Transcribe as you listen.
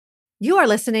You are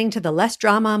listening to the Less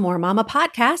Drama, More Mama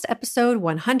podcast, episode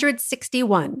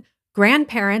 161,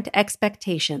 Grandparent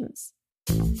Expectations.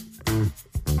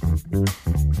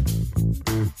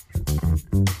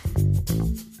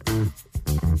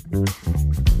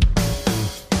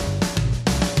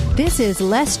 This is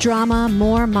Less Drama,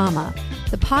 More Mama,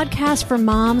 the podcast for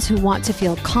moms who want to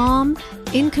feel calm,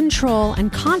 in control,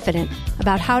 and confident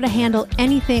about how to handle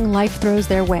anything life throws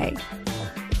their way.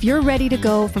 If you're ready to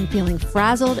go from feeling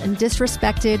frazzled and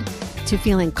disrespected to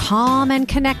feeling calm and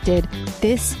connected,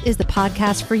 this is the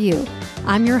podcast for you.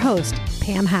 I'm your host,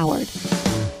 Pam Howard.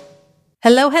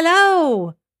 Hello.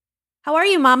 How are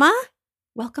you, Mama?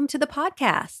 Welcome to the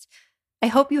podcast. I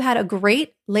hope you had a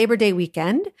great Labor Day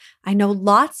weekend. I know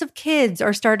lots of kids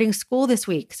are starting school this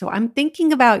week, so I'm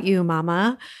thinking about you,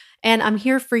 Mama, and I'm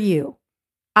here for you.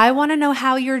 I want to know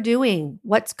how you're doing,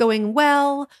 what's going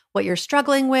well, what you're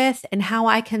struggling with, and how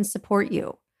I can support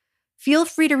you. Feel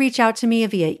free to reach out to me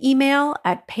via email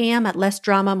at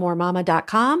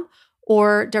pam@lessdramamoremama.com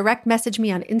or direct message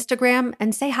me on Instagram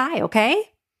and say hi,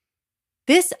 okay?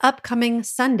 This upcoming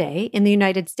Sunday in the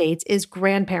United States is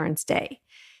Grandparents' Day.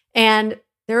 And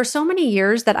there are so many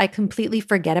years that I completely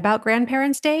forget about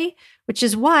Grandparents' Day, which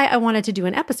is why I wanted to do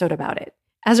an episode about it,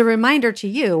 as a reminder to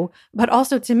you, but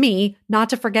also to me, not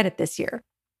to forget it this year.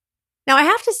 Now, I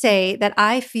have to say that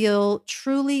I feel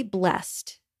truly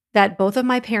blessed that both of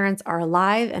my parents are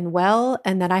alive and well,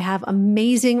 and that I have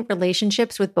amazing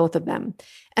relationships with both of them.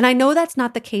 And I know that's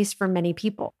not the case for many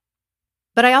people.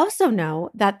 But I also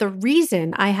know that the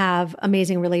reason I have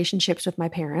amazing relationships with my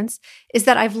parents is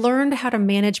that I've learned how to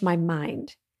manage my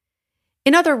mind.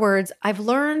 In other words, I've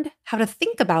learned how to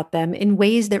think about them in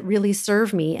ways that really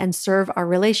serve me and serve our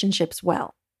relationships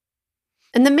well.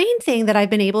 And the main thing that I've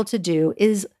been able to do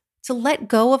is to let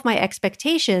go of my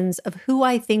expectations of who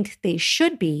I think they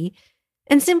should be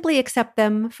and simply accept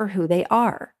them for who they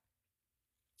are.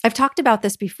 I've talked about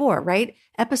this before, right?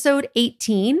 Episode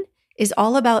 18 is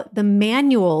all about the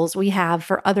manuals we have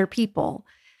for other people,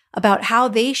 about how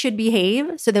they should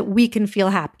behave so that we can feel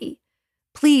happy.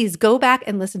 Please go back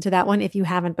and listen to that one if you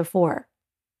haven't before.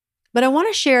 But I want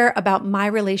to share about my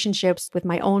relationships with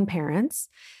my own parents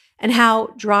and how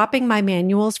dropping my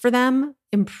manuals for them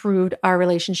improved our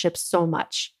relationships so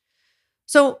much.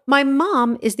 So my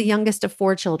mom is the youngest of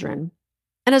 4 children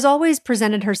and has always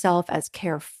presented herself as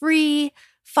carefree,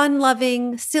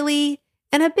 fun-loving, silly,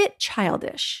 and a bit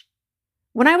childish.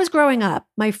 When I was growing up,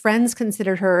 my friends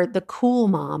considered her the cool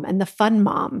mom and the fun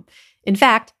mom. In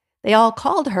fact, they all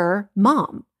called her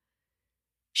Mom.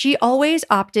 She always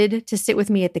opted to sit with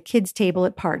me at the kids' table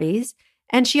at parties,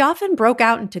 and she often broke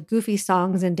out into goofy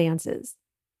songs and dances.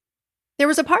 There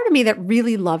was a part of me that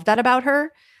really loved that about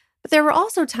her, but there were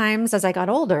also times as I got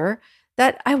older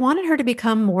that I wanted her to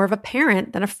become more of a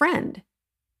parent than a friend.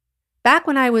 Back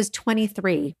when I was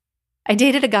 23, I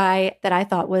dated a guy that I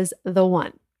thought was the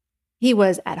one. He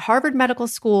was at Harvard Medical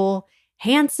School,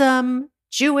 handsome,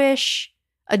 Jewish,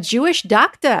 a Jewish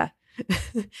doctor.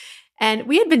 And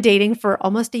we had been dating for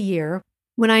almost a year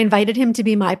when I invited him to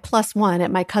be my +1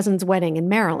 at my cousin's wedding in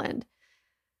Maryland.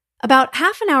 About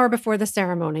half an hour before the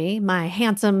ceremony, my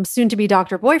handsome, soon-to-be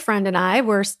doctor boyfriend and I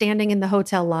were standing in the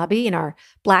hotel lobby in our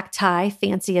black tie,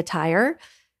 fancy attire,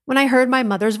 when I heard my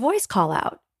mother's voice call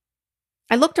out.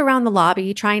 I looked around the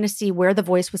lobby, trying to see where the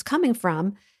voice was coming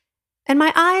from, and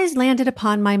my eyes landed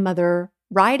upon my mother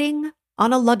riding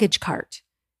on a luggage cart,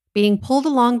 being pulled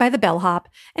along by the bellhop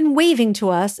and waving to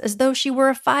us as though she were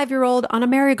a 5-year-old on a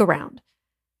merry-go-round.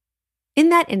 In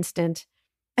that instant,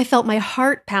 I felt my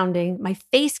heart pounding, my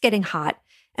face getting hot,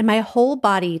 and my whole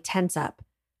body tense up.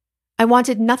 I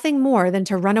wanted nothing more than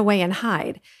to run away and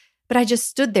hide, but I just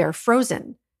stood there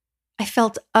frozen. I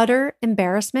felt utter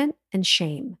embarrassment and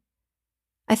shame.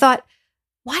 I thought,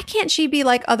 why can't she be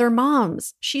like other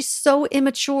moms? She's so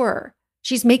immature.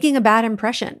 She's making a bad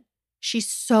impression. She's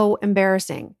so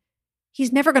embarrassing.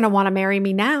 He's never going to want to marry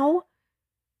me now.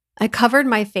 I covered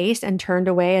my face and turned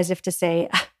away as if to say,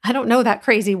 I don't know that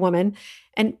crazy woman,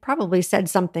 and probably said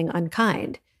something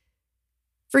unkind.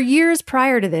 For years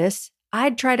prior to this,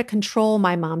 I'd try to control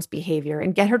my mom's behavior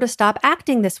and get her to stop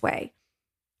acting this way.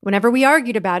 Whenever we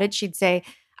argued about it, she'd say,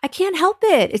 I can't help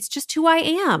it. It's just who I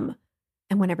am.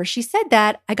 And whenever she said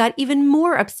that, I got even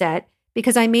more upset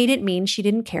because I made it mean she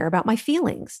didn't care about my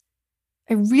feelings.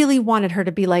 I really wanted her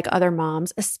to be like other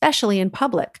moms, especially in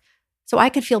public, so I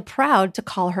could feel proud to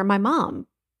call her my mom.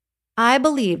 I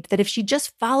believed that if she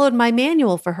just followed my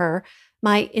manual for her,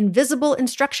 my invisible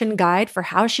instruction guide for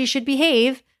how she should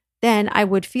behave, then I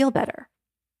would feel better.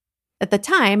 At the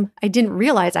time, I didn't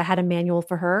realize I had a manual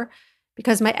for her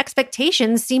because my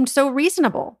expectations seemed so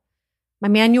reasonable. My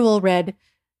manual read,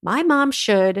 my mom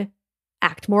should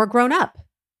act more grown up,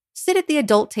 sit at the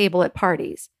adult table at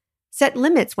parties, set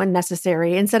limits when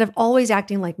necessary instead of always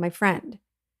acting like my friend.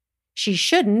 She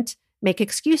shouldn't make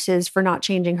excuses for not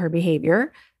changing her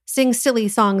behavior, sing silly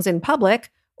songs in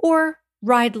public, or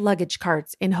ride luggage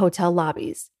carts in hotel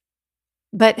lobbies.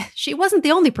 But she wasn't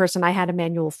the only person I had a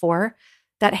manual for.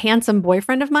 That handsome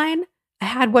boyfriend of mine, I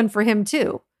had one for him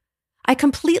too. I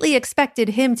completely expected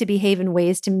him to behave in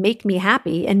ways to make me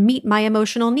happy and meet my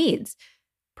emotional needs.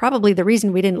 Probably the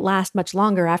reason we didn't last much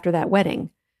longer after that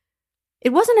wedding. It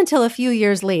wasn't until a few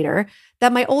years later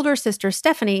that my older sister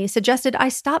Stephanie suggested I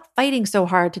stop fighting so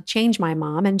hard to change my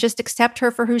mom and just accept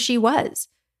her for who she was.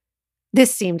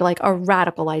 This seemed like a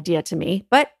radical idea to me,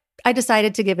 but I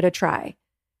decided to give it a try.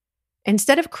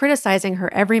 Instead of criticizing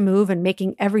her every move and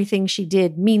making everything she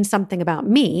did mean something about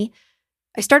me,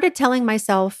 I started telling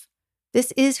myself,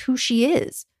 this is who she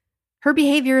is. Her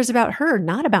behavior is about her,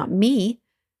 not about me.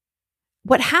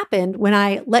 What happened when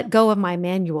I let go of my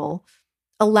manual,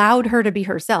 allowed her to be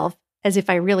herself, as if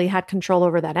I really had control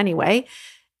over that anyway,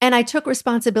 and I took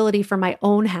responsibility for my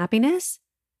own happiness,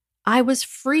 I was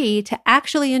free to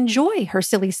actually enjoy her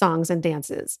silly songs and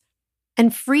dances,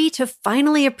 and free to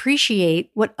finally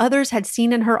appreciate what others had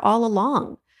seen in her all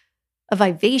along, a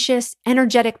vivacious,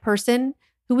 energetic person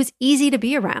who was easy to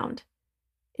be around.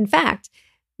 In fact,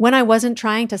 when I wasn't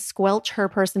trying to squelch her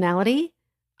personality,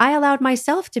 I allowed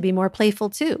myself to be more playful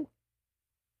too.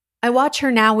 I watch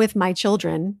her now with my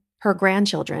children, her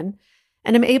grandchildren,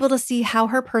 and am able to see how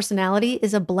her personality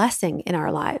is a blessing in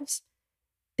our lives.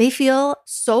 They feel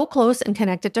so close and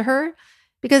connected to her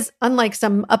because, unlike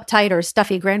some uptight or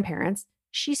stuffy grandparents,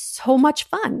 she's so much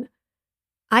fun.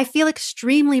 I feel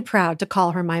extremely proud to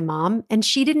call her my mom, and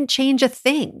she didn't change a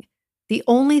thing. The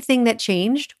only thing that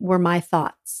changed were my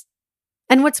thoughts.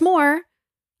 And what's more,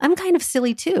 I'm kind of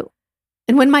silly too.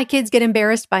 And when my kids get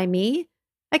embarrassed by me,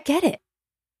 I get it.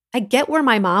 I get where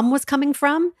my mom was coming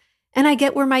from, and I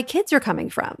get where my kids are coming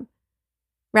from.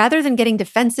 Rather than getting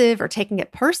defensive or taking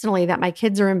it personally that my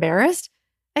kids are embarrassed,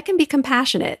 I can be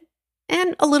compassionate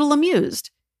and a little amused.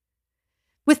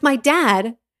 With my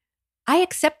dad, I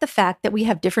accept the fact that we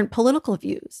have different political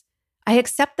views. I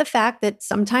accept the fact that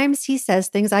sometimes he says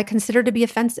things I consider to be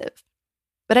offensive,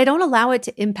 but I don't allow it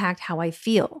to impact how I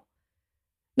feel.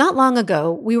 Not long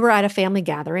ago, we were at a family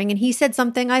gathering and he said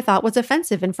something I thought was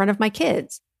offensive in front of my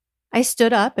kids. I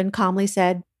stood up and calmly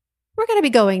said, "We're going to be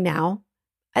going now.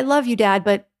 I love you, Dad,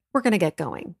 but we're going to get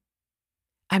going."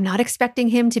 I'm not expecting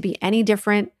him to be any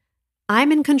different.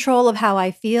 I'm in control of how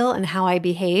I feel and how I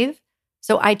behave,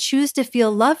 so I choose to feel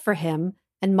love for him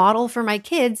and model for my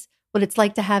kids what it's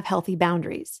like to have healthy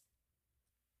boundaries.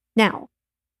 Now,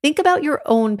 think about your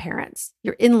own parents,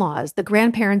 your in-laws, the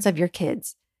grandparents of your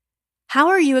kids. How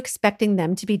are you expecting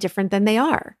them to be different than they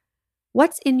are?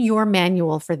 What's in your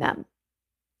manual for them?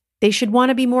 They should want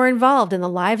to be more involved in the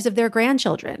lives of their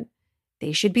grandchildren.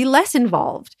 They should be less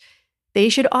involved. They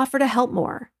should offer to help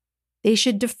more. They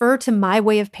should defer to my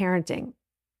way of parenting.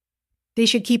 They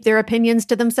should keep their opinions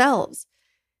to themselves.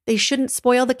 They shouldn't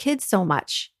spoil the kids so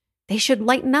much. They should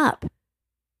lighten up.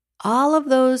 All of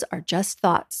those are just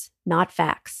thoughts, not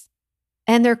facts.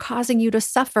 And they're causing you to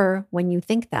suffer when you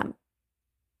think them.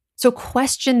 So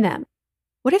question them.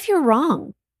 What if you're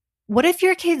wrong? What if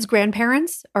your kids'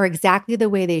 grandparents are exactly the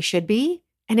way they should be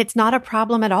and it's not a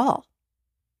problem at all?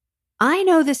 I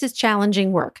know this is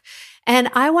challenging work, and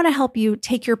I want to help you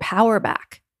take your power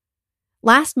back.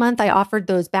 Last month, I offered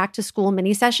those back-to-school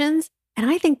mini sessions,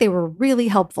 and I think they were really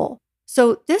helpful.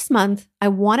 So this month, I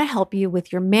want to help you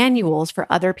with your manuals for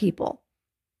other people.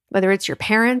 Whether it's your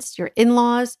parents, your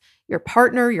in-laws, your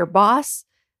partner, your boss,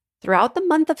 throughout the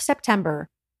month of September,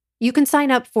 you can sign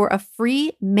up for a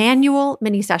free manual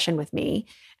mini session with me,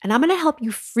 and I'm going to help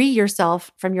you free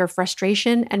yourself from your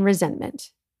frustration and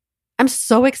resentment. I'm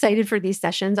so excited for these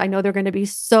sessions. I know they're going to be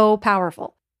so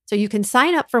powerful. So you can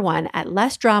sign up for one at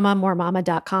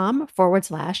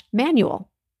lessdramamoremama.com/manual.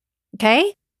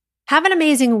 Okay? Have an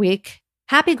amazing week.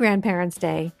 Happy Grandparents'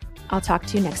 Day. I'll talk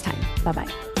to you next time. Bye-bye.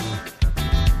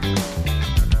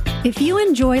 If you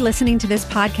enjoy listening to this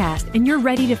podcast and you're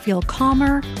ready to feel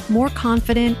calmer, more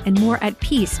confident, and more at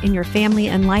peace in your family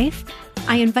and life,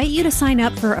 I invite you to sign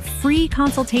up for a free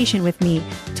consultation with me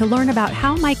to learn about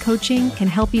how my coaching can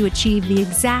help you achieve the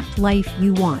exact life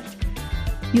you want.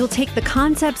 You'll take the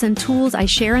concepts and tools I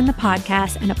share in the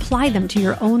podcast and apply them to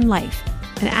your own life.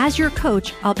 And as your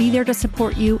coach, I'll be there to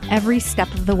support you every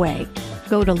step of the way.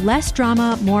 Go to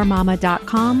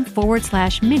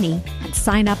lessdramamoremama.com/mini and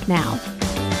sign up now.